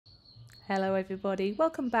Hello everybody,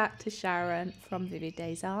 welcome back to Sharon from Vivid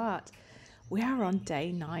Days Art. We are on day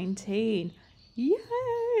 19.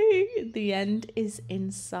 Yay! The end is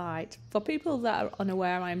in sight. For people that are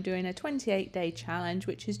unaware, I'm doing a 28-day challenge,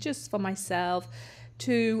 which is just for myself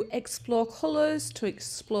to explore colours, to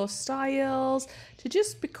explore styles, to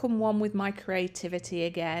just become one with my creativity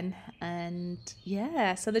again. And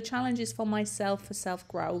yeah, so the challenge is for myself, for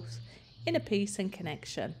self-growth, inner peace and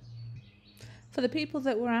connection. For the people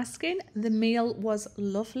that were asking, the meal was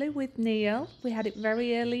lovely with Neil. We had it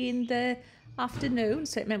very early in the afternoon,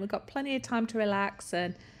 so it meant we got plenty of time to relax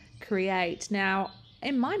and create. Now,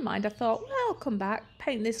 in my mind, I thought, well, I'll come back,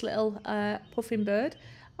 paint this little puffin bird.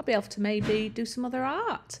 I'll be able to maybe do some other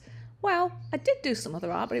art. Well, I did do some other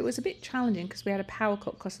art, but it was a bit challenging because we had a power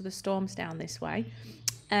cut because of the storms down this way.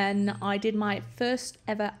 And I did my first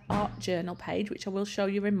ever art journal page, which I will show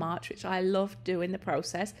you in March, which I loved doing the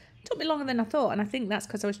process. It took me longer than I thought, and I think that's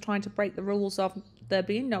because I was trying to break the rules of there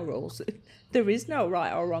being no rules. There is no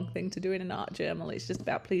right or wrong thing to do in an art journal. It's just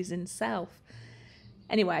about pleasing self.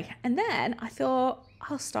 Anyway, and then I thought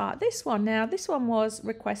I'll start this one. Now, this one was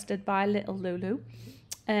requested by little Lulu,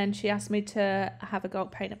 and she asked me to have a go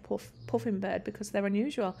at paint a puffin bird because they're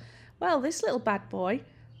unusual. Well, this little bad boy,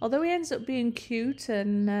 although he ends up being cute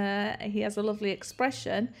and he has a lovely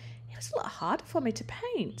expression, it was a lot harder for me to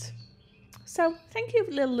paint. So thank you,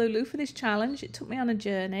 little Lulu, for this challenge. It took me on a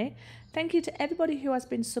journey. Thank you to everybody who has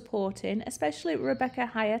been supporting, especially Rebecca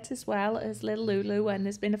Hyatt as well as little Lulu, and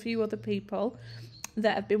there's been a few other people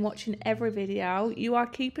that have been watching every video. You are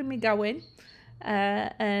keeping me going,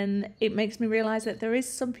 and it makes me realise that there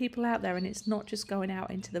is some people out there and it's not just going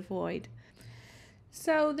out into the void.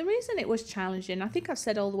 So the reason it was challenging, I think I've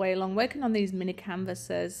said all the way along, working on these mini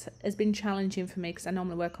canvases has been challenging for me because I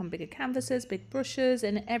normally work on bigger canvases, big brushes,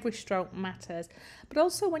 and every stroke matters. But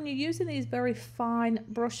also when you're using these very fine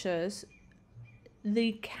brushes,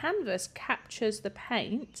 the canvas captures the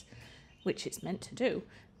paint, which it's meant to do,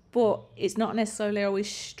 but it's not necessarily always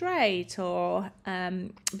straight or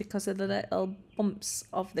because of the little bumps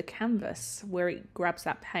of the canvas where it grabs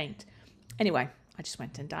that paint. Anyway, I just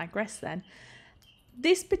went and digressed then.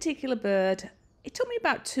 This particular bird, it took me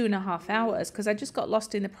about 2.5 hours because I just got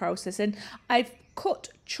lost in the process, and I've cut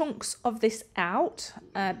chunks of this out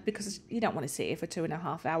because you don't want to sit here for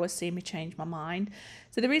 2.5 hours, see me change my mind.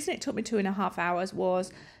 So the reason it took me 2.5 hours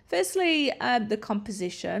was, firstly, the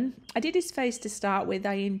composition. I did his face to start with.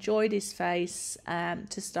 I enjoyed his face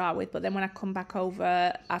to start with, but then when I come back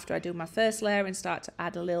over after I do my first layer and start to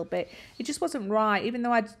add a little bit, it just wasn't right, even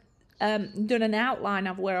though I'd done an outline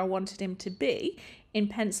of where I wanted him to be in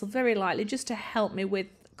pencil very lightly just to help me with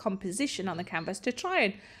composition on the canvas to try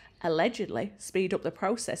and allegedly speed up the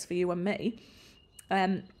process for you and me.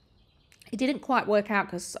 It didn't quite work out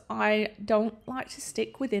because I don't like to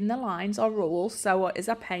stick within the lines or rules. So as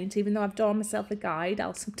I paint, even though I've drawn myself a guide,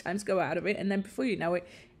 I'll sometimes go out of it, and then before you know it,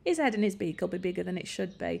 his head and his beak will be bigger than it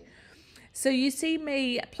should be. So you see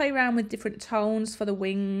me play around with different tones for the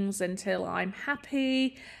wings until I'm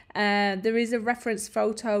happy. There is a reference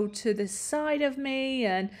photo to the side of me,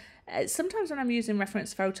 and sometimes when I'm using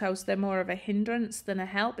reference photos, they're more of a hindrance than a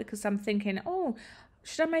help because I'm thinking, oh,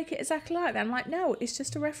 should I make it exactly like that? I'm like, no, it's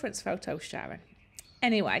just a reference photo, Sharon.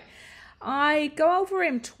 Anyway, I go over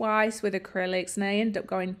him twice with acrylics, and I end up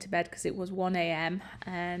going to bed because it was 1 a.m.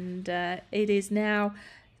 and it is now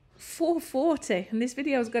 4:40, and this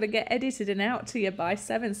video's got to get edited and out to you by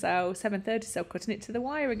 7:30, so cutting it to the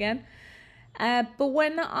wire again. But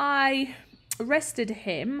when I rested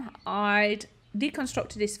him, I'd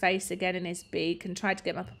deconstructed his face again and his beak and tried to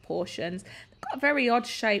get my proportions. They've got a very odd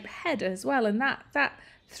shaped head as well, and that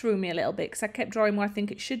threw me a little bit because I kept drawing what I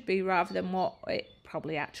think it should be rather than what it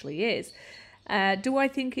probably actually is. Do I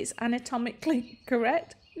think it's anatomically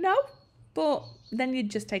correct? No, but then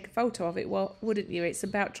you'd just take a photo of it, well, wouldn't you? It's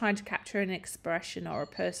about trying to capture an expression or a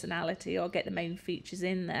personality or get the main features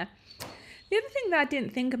in there. The other thing that I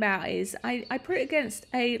didn't think about is I put it against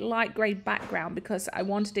a light grey background because I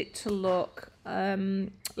wanted it to look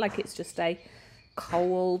like it's just a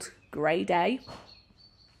cold grey day.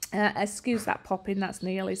 Excuse that popping, that's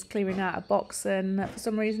Neil. He's clearing out a box and for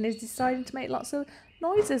some reason he's deciding to make lots of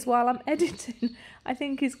noises while I'm editing. I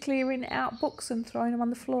think he's clearing out books and throwing them on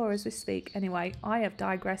the floor as we speak. Anyway, I have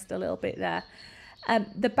digressed a little bit there.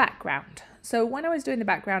 The background. So when I was doing the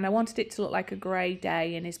background, I wanted it to look like a grey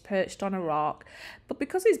day and he's perched on a rock. But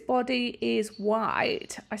because his body is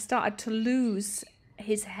white, I started to lose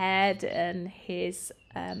his head and his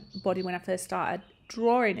body when I first started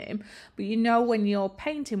drawing him. But you know, when you're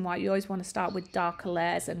painting white, you always want to start with darker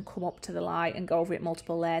layers and come up to the light and go over it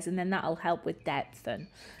multiple layers, and then that'll help with depth and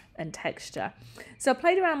and texture. So I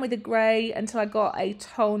played around with the grey until I got a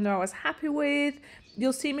tone that I was happy with.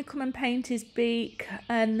 You'll see me come and paint his beak,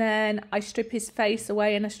 and then I strip his face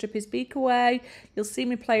away and I strip his beak away. You'll see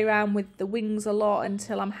me play around with the wings a lot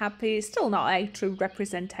until I'm happy. It's still not a true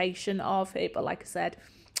representation of it, but like I said,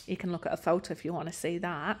 you can look at a photo if you want to see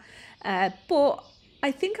that. But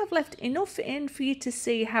I think I've left enough in for you to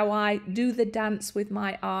see how I do the dance with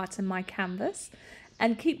my art and my canvas,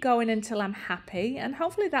 and keep going until I'm happy. And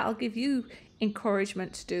hopefully that'll give you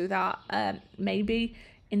encouragement to do that. Maybe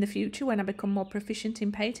in the future, when I become more proficient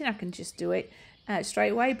in painting, I can just do it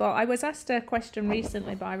straight away. But I was asked a question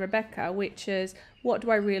recently by Rebecca, which is, what do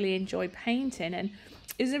I really enjoy painting? And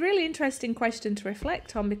it was a really interesting question to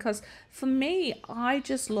reflect on, because for me, I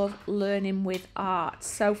just love learning with art.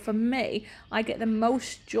 So for me, I get the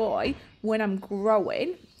most joy when I'm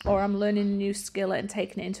growing or I'm learning a new skill and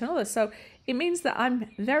taking it into another. So it means that I'm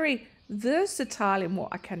very versatile in what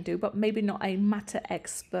I can do, but maybe not a matter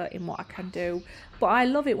expert in what I can do. But I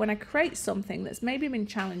love it when I create something that's maybe been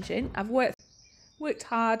challenging. I've worked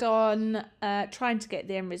hard on trying to get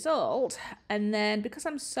the end result, and then because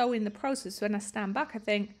I'm so in the process, when I stand back I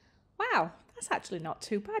think, wow, that's actually not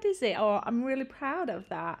too bad, is it? Or I'm really proud of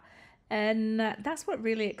that. And that's what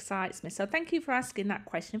really excites me. So thank you for asking that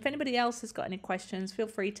question. If anybody else has got any questions, feel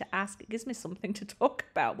free to ask. It gives me something to talk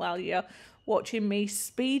about while you're watching me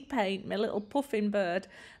speed paint my little puffin bird.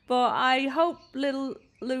 But I hope, little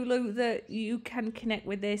Lulu, that you can connect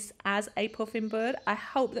with this as a puffin bird. I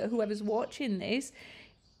hope that whoever's watching this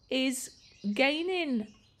is gaining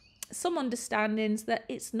some understandings that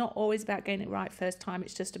it's not always about getting it right first time.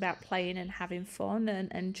 It's just about playing and having fun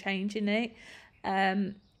and changing it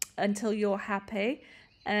until you're happy.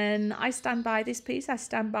 And I stand by this piece. I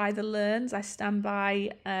stand by the learns. I stand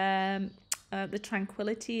by the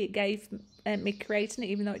tranquility it gave me creating it,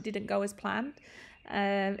 even though it didn't go as planned.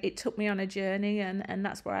 It took me on a journey, and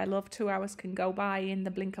that's where I love. 2 hours can go by in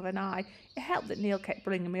the blink of an eye. It helped that Neil kept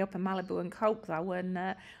bringing me up in Malibu and Coke, though, and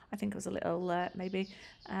I think I was a little maybe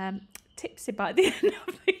tipsy by the end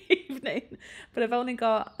of the evening. But I've only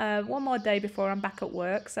got one more day before I'm back at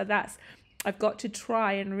work, so I've got to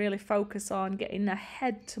try and really focus on getting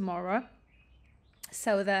ahead tomorrow,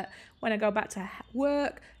 so that when I go back to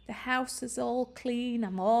work, the house is all clean.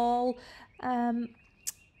 I'm all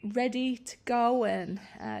ready to go and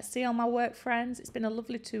see all my work friends. It's been a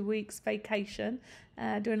lovely 2 weeks vacation,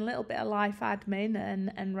 doing a little bit of life admin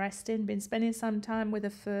and resting. Been spending some time with the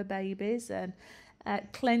fur babies and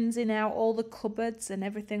cleansing out all the cupboards and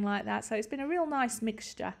everything like that. So it's been a real nice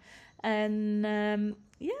mixture. And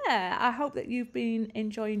yeah, I hope that you've been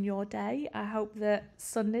enjoying your day. I hope that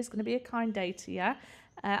Sunday's going to be a kind day to you.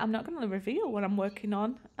 I'm not going to reveal what I'm working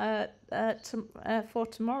on for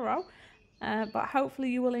tomorrow. But hopefully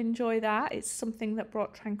you will enjoy that. It's something that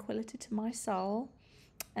brought tranquility to my soul.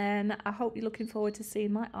 And I hope you're looking forward to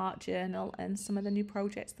seeing my art journal and some of the new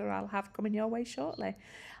projects that I'll have coming your way shortly.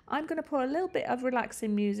 I'm going to put a little bit of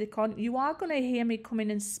relaxing music on. You are going to hear me come in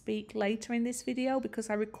and speak later in this video, because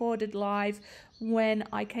I recorded live when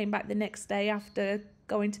I came back the next day after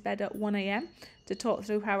going to bed at 1 AM to talk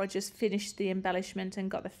through how I just finished the embellishment and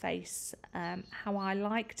got the face, how I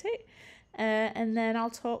liked it. And then I'll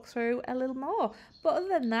talk through a little more. But other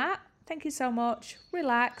than that, thank you so much.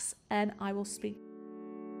 Relax, and I will speak.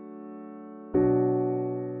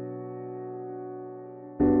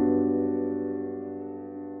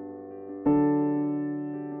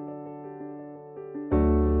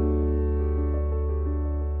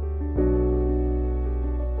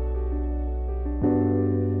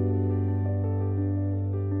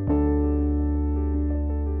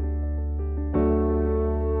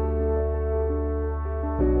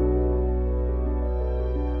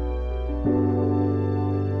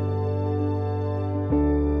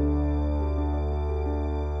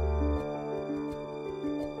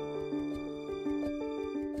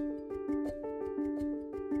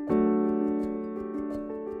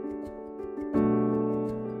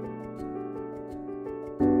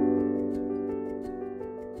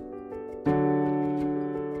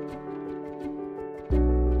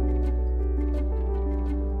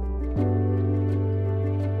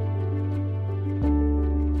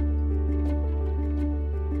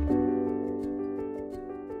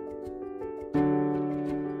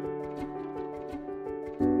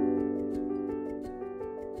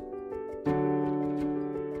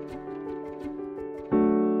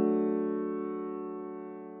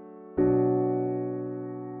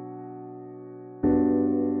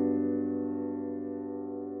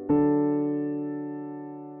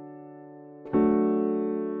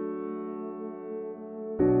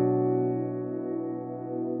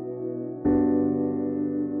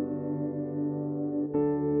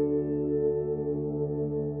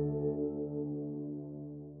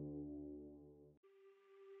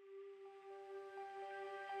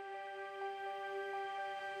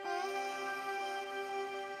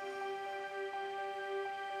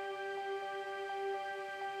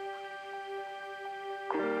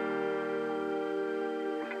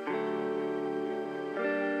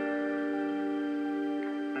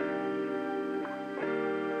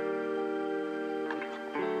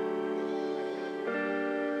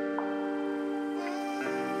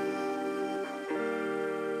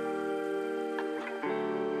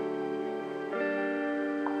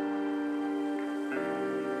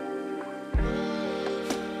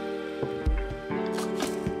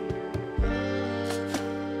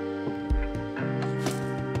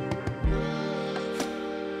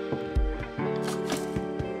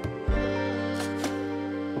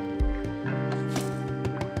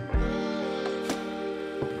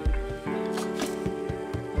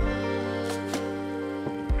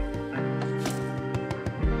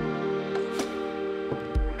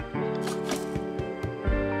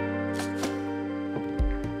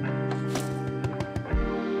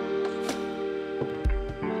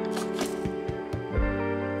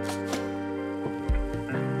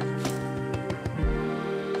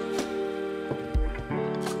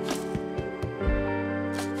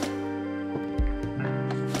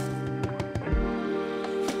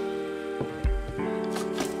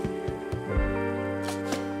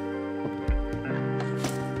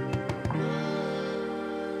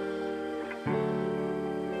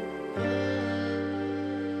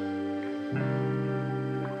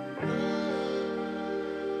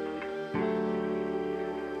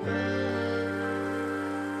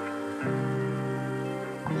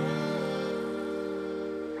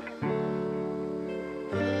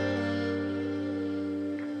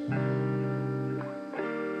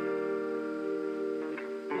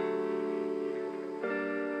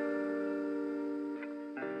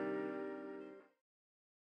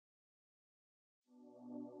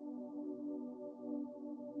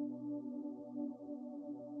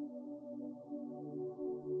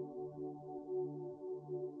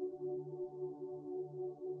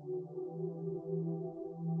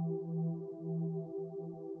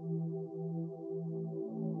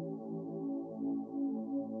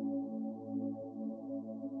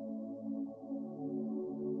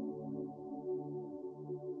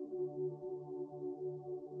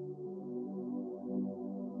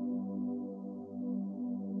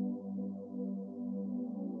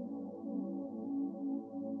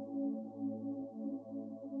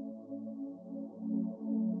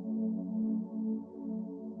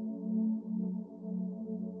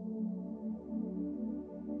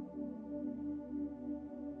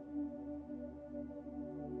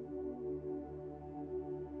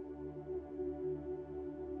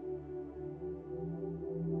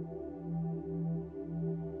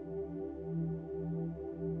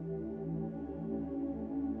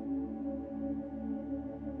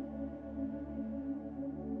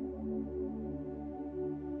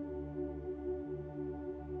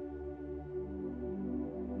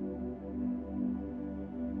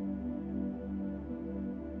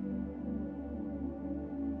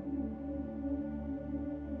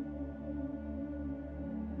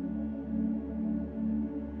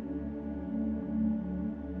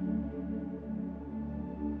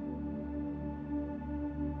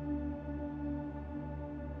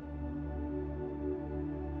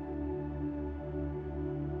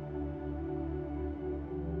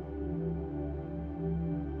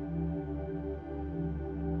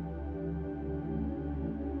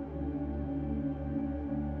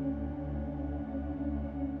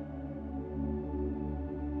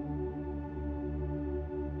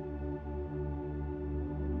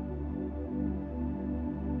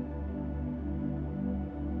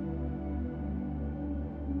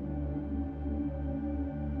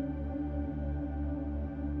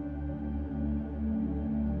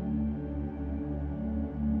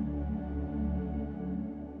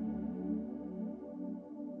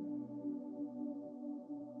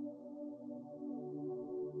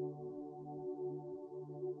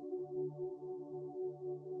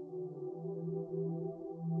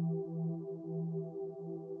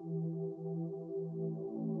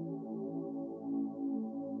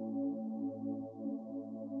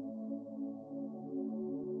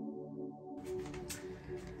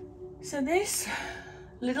 So this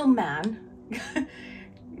little man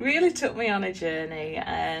really took me on a journey,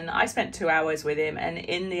 and I spent 2 hours with him, and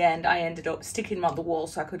in the end I ended up sticking him on the wall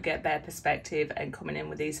so I could get better perspective and coming in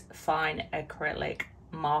with these fine acrylic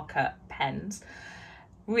marker pens.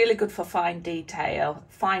 Really good for fine detail,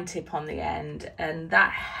 fine tip on the end, and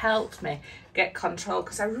that helped me get control,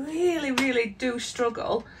 because I really do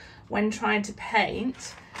struggle when trying to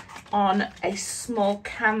paint on a small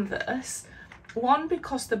canvas. One,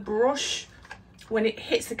 because the brush, when it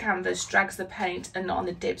hits the canvas, drags the paint and not on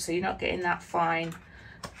the dip, so you're not getting that fine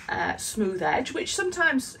smooth edge, which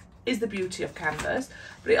sometimes is the beauty of canvas,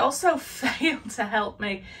 but it also failed to help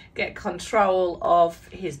me get control of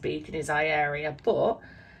his beak and his eye area. But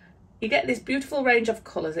you get this beautiful range of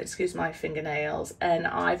colours, excuse my fingernails, and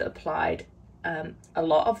I've applied a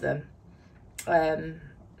lot of them,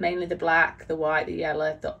 mainly the black, the white, the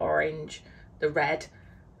yellow, the orange, the red,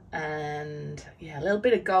 and yeah, a little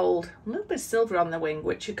bit of gold, a little bit of silver on the wing,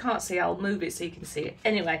 which you can't see. I'll move it so you can see it.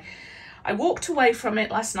 Anyway, I walked away from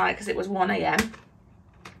it last night because it was 1 AM.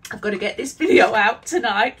 I've got to get this video out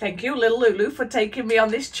tonight. Thank you, little Lulu, for taking me on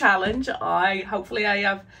this challenge. Hopefully I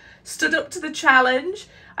have stood up to the challenge.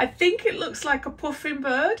 I think it looks like a Puffin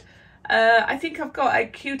Bird. I think I've got a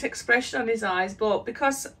cute expression on his eyes, but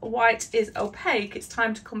because white is opaque, it's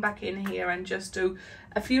time to come back in here and just do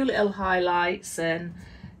a few little highlights and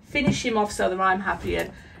finish him off so that I'm happy.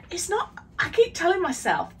 And it's not, I keep telling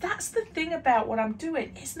myself, that's the thing about what I'm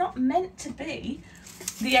doing. It's not meant to be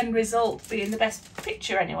the end result being the best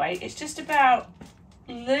picture anyway. It's just about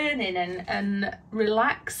learning and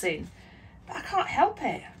relaxing. But I can't help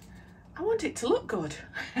it. I want it to look good.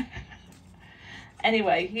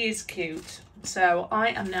 Anyway, he's cute. So I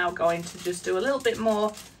am now going to just do a little bit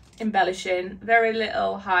more embellishing, very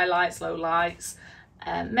little highlights, lowlights,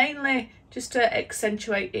 mainly just to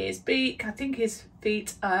accentuate his beak. I think his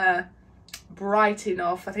feet are bright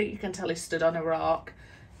enough. I think you can tell he stood on a rock.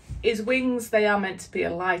 His wings, they are meant to be a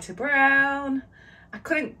lighter brown. I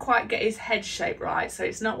couldn't quite get his head shape right, so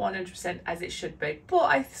it's not 100% as it should be, but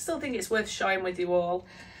I still think it's worth showing with you all.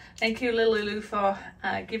 Thank you, little Lulu, for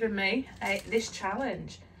giving me this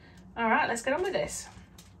challenge. All right, let's get on with this.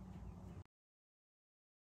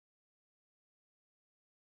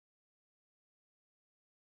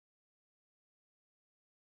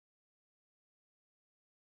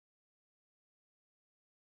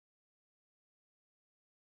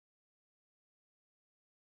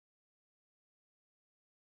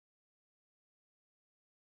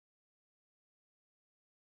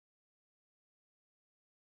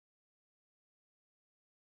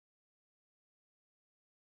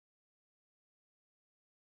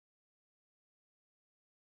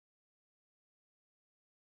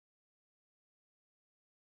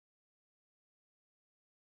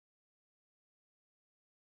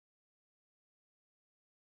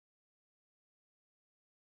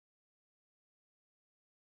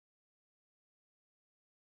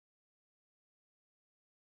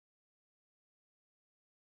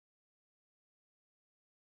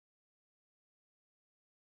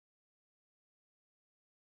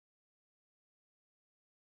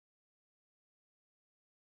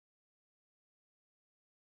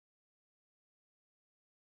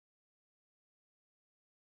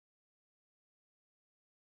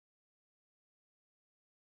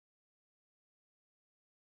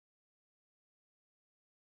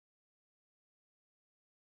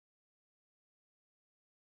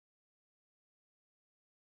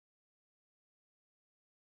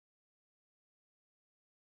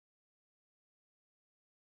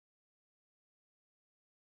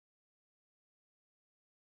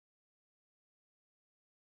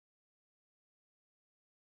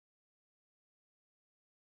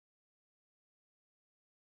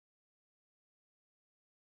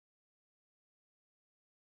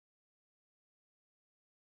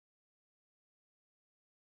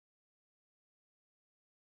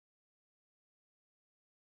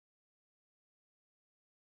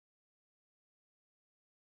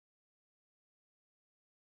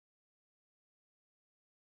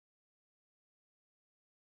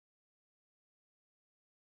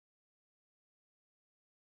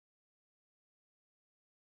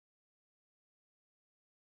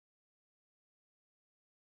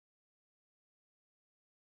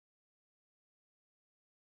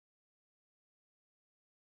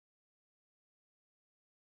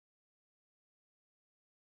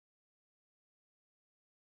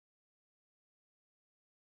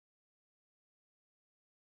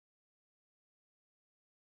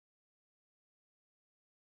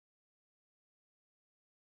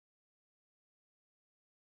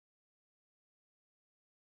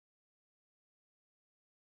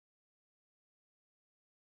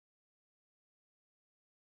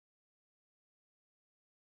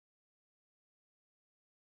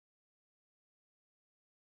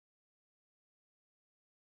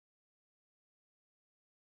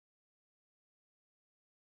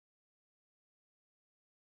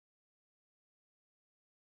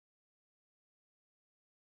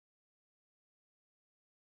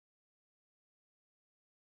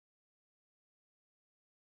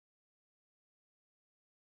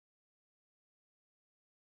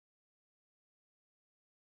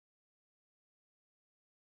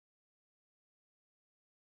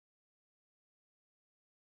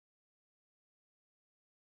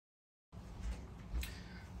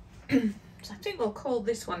 So I think we'll call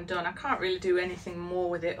this one done. I can't really do anything more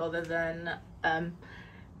with it other than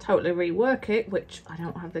totally rework it, which I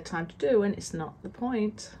don't have the time to do, and it's not the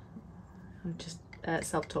point. I'm just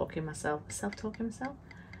self-talking myself,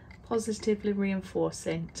 positively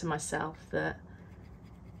reinforcing to myself that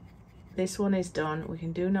this one is done. We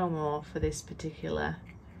can do no more for this particular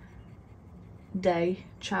day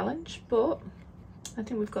challenge, but I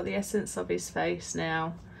think we've got the essence of his face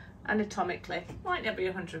now. Anatomically, might not be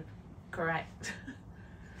 100 correct,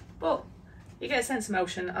 but you get a sense of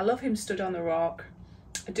motion. I love him stood on the rock.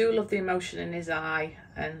 I do love the emotion in his eye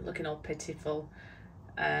and looking all pitiful.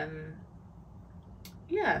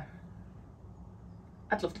 Yeah,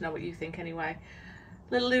 I'd love to know what you think anyway.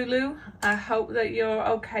 Little Lulu, I hope that you're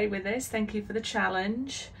okay with this. Thank you for the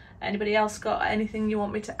challenge. Anybody else got anything you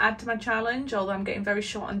want me to add to my challenge, although I'm getting very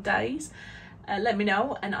short on days? Let me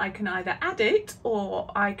know and I can either add it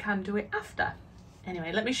or I can do it after.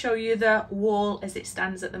 Anyway, let me show you the wall as it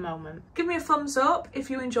stands at the moment. Give me a thumbs up if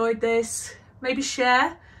you enjoyed this. Maybe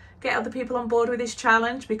share, get other people on board with this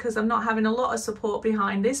challenge, because I'm not having a lot of support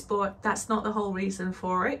behind this, but that's not the whole reason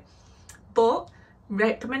for it. But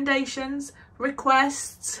recommendations,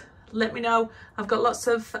 requests, let me know. I've got lots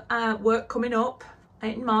of work coming up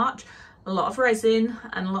in March, a lot of resin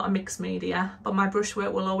and a lot of mixed media, but my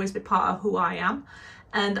brushwork will always be part of who I am.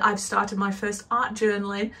 And I've started my first art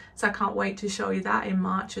journaling, so I can't wait to show you that in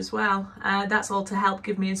March as well. That's all to help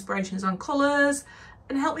give me inspirations on colours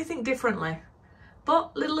and help me think differently.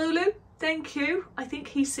 But little Lulu, thank you. I think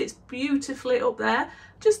he sits beautifully up there,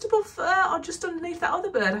 just above or just underneath that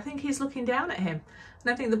other bird. I think he's looking down at him.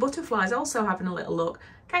 And I think the butterfly's also having a little look.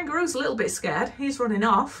 Kangaroo's a little bit scared. He's running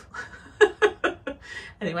off.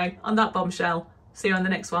 Anyway, on that bombshell, see you on the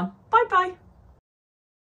next one. Bye bye.